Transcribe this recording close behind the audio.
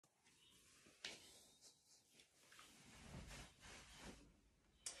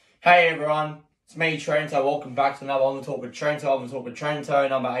Hey everyone, it's me Trent'O. Welcome back to another On the Talk with Trent'O. On the Talk with Trent'O,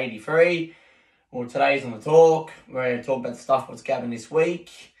 number 83. Well, today's On the Talk. We're going to talk about the stuff what's happened this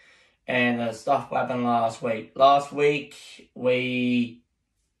week and the stuff what happened last week. Last week we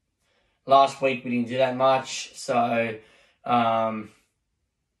didn't do that much, so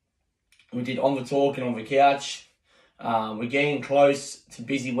we did On the Talk and On the Couch. We're getting close to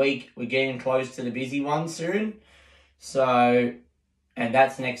busy week. We're getting close to the busy one soon. And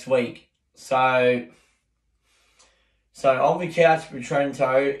that's next week. So On the Couch with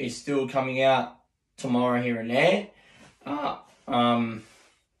Trent'O is still coming out tomorrow here and there. So On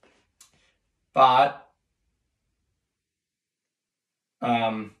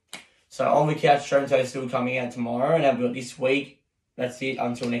the Couch Trent'O is still coming out tomorrow, and I've got this week. That's it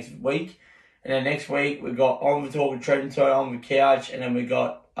until next week. And then next week we've got On the Talk with Trent'O, On the Couch, and then we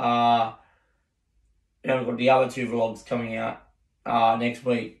got the other two vlogs coming out next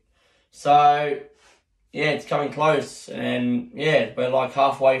week. So yeah, it's coming close, and yeah, we're like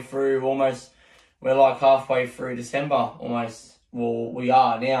halfway through almost. We're like halfway through December almost. Well, we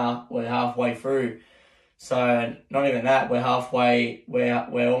are now. We're halfway through. So not even that. We're halfway.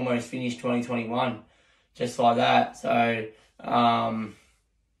 We're almost finished 2021, just like that. So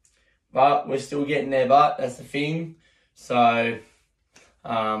but we're still getting there. But that's the thing. So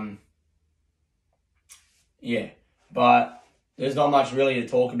yeah, but there's not much really to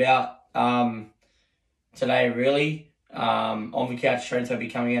talk about today, really. On the Couch Trent'O will be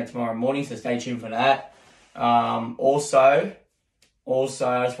coming out tomorrow morning, so stay tuned for that. Also,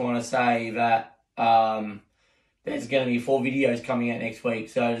 I just want to say that there's going to be 4 videos coming out next week.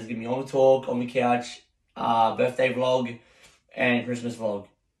 So there's going to be On the Talk, On the Couch, birthday vlog, and Christmas vlog.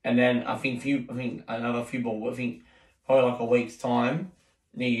 And then I think another few more. I think probably like a week's time,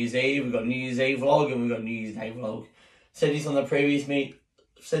 New Year's Eve. We've got New Year's Eve vlog, and we've got New Year's Day vlog. Said this on the previous On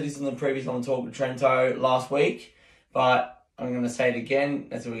the Talk with Trent'O last week, but I'm going to say it again.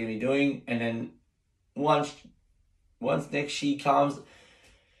 That's what we're going to be doing. And then once next year comes,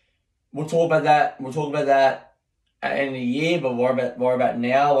 we'll talk about that. We'll talk about that at the end of the year, but worry about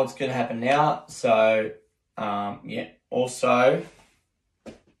now, what's going to happen now. So, yeah. Also,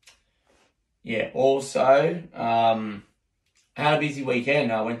 I had a busy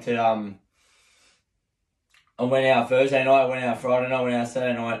weekend. I went out Thursday night, I went out Friday night, I went out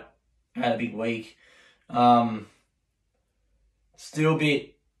Saturday night. I had a big week. Still a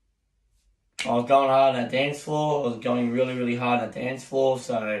bit, I was going hard on that dance floor. I was going really, really hard on that dance floor.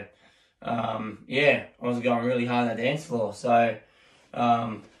 So, yeah, I was going really hard on that dance floor. So,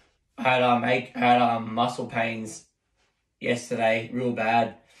 I had muscle pains yesterday, real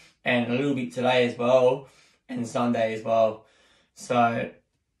bad, and a little bit today as well, and Sunday as well. So,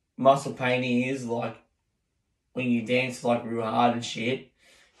 muscle pain is like, when you dance like real hard and shit,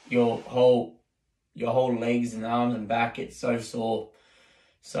 your whole legs and arms and back get so sore.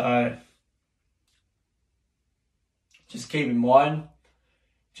 So just keep in mind,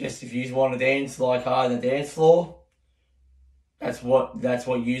 just if you want to dance like hard on the dance floor, that's what you're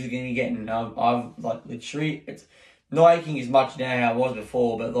gonna be getting. I've like literally, it's not aching as much now how it was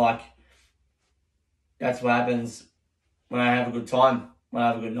before, but like that's what happens when I have a good time, when I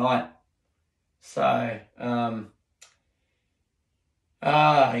have a good night. So,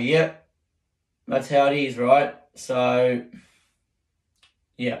 yep, that's how it is, right? So,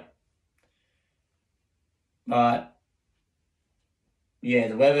 yeah. But, yeah,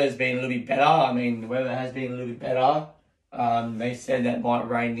 the weather has been a little bit better. I mean, the weather has been a little bit better. They said that might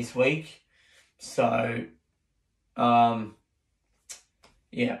rain this week. So,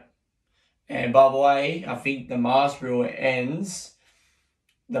 yeah. And by the way, I think the mask rule ends.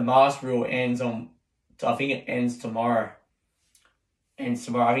 The mask rule ends I think it ends tomorrow. I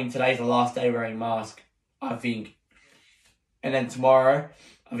think today's the last day wearing mask, I think. And then tomorrow,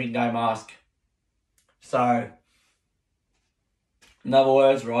 I think no mask. So, in other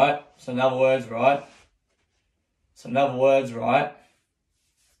words, right?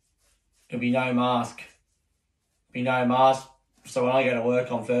 It'll be no mask. So when I go to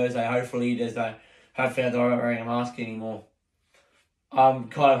work on Thursday, hopefully I'm not wearing a mask anymore. I'm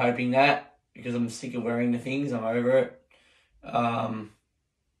kind of hoping that, because I'm sick of wearing the things. I'm over it. But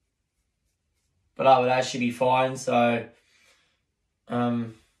that should be fine. So,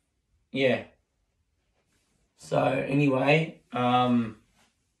 yeah. So anyway,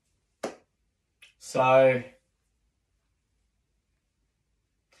 so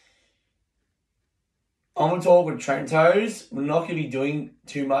On the Talk with Trent'O's, we're not going to be doing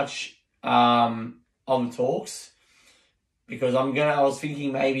too much on the talks, because I was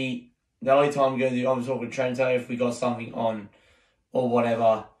thinking maybe the only time I'm going to do On the Talk with Trent'O if we got something on or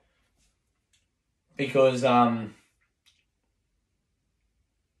whatever. because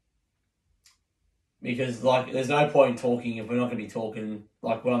like there's no point in talking if we're not going to be talking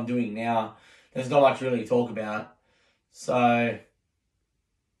like what I'm doing now. There's not much really to talk about. So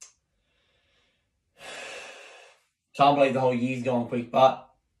can't believe the whole year's gone quick, but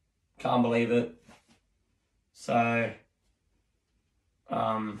can't believe it. So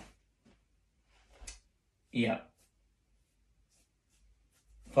yeah.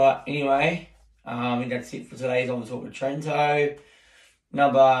 But anyway, I think that's it for today's On the Talk with Trent'O.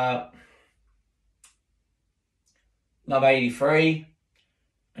 Number 83.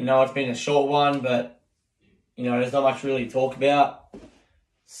 I know it's been a short one, but you know, there's not much really to talk about.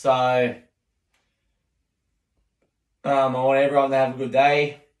 So I want everyone to have a good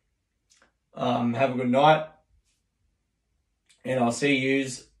day. Have a good night. And I'll see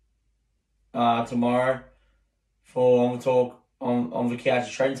yous tomorrow for On the Talk on the couch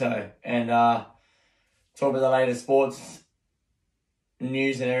of Trent'O, and talk about the latest sports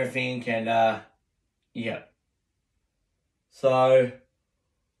news and everything, and yeah. So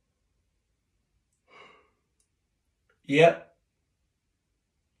yep.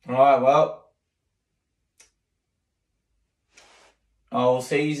 Alright, well, I'll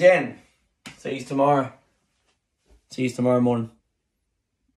see you then. See you tomorrow. See you tomorrow morning.